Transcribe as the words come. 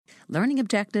Learning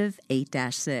Objective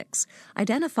 8-6.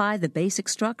 Identify the basic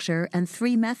structure and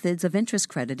 3 methods of interest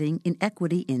crediting in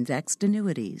equity-indexed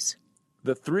annuities.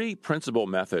 The 3 principal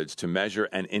methods to measure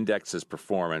an index's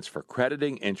performance for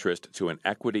crediting interest to an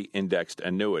equity-indexed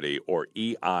annuity, or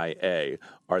EIA,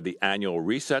 are the annual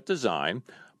reset design,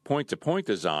 point-to-point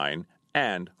design,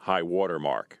 and high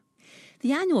watermark.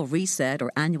 The annual reset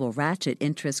or annual ratchet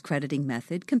interest crediting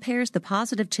method compares the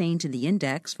positive change in the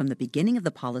index from the beginning of the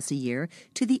policy year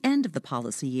to the end of the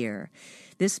policy year.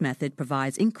 This method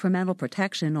provides incremental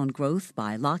protection on growth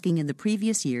by locking in the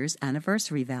previous year's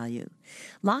anniversary value.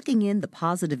 Locking in the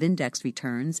positive index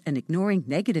returns and ignoring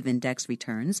negative index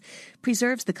returns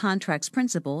preserves the contract's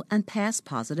principal and past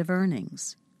positive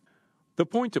earnings. The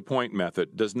point-to-point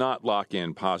method does not lock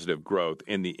in positive growth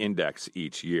in the index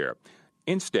each year.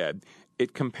 Instead,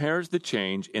 it compares the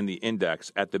change in the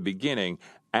index at the beginning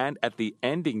and at the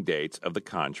ending dates of the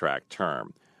contract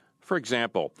term. For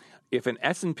example, if an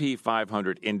S&P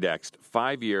 500 indexed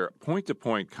 5-year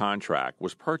point-to-point contract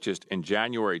was purchased in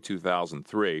January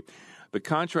 2003, the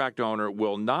contract owner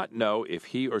will not know if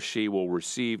he or she will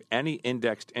receive any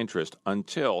indexed interest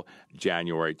until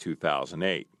January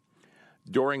 2008.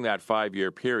 During that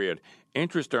 5-year period,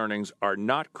 interest earnings are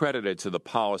not credited to the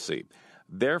policy.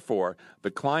 Therefore, the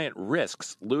client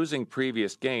risks losing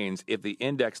previous gains if the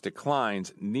index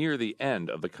declines near the end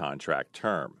of the contract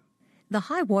term. The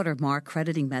high watermark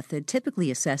crediting method typically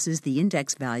assesses the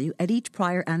index value at each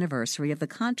prior anniversary of the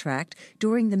contract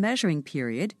during the measuring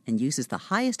period and uses the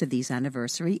highest of these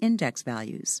anniversary index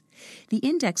values. The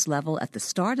index level at the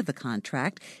start of the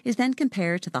contract is then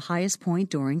compared to the highest point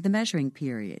during the measuring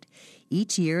period.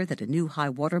 Each year that a new high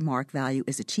watermark value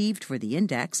is achieved for the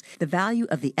index, the value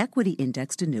of the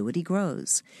equity-indexed annuity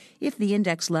grows. If the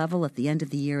index level at the end of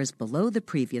the year is below the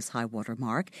previous high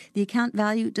watermark, the account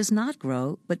value does not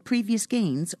grow, but previous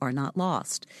gains are not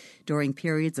lost. During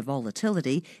periods of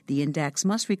volatility, the index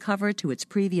must recover to its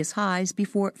previous highs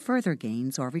before further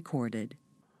gains are recorded.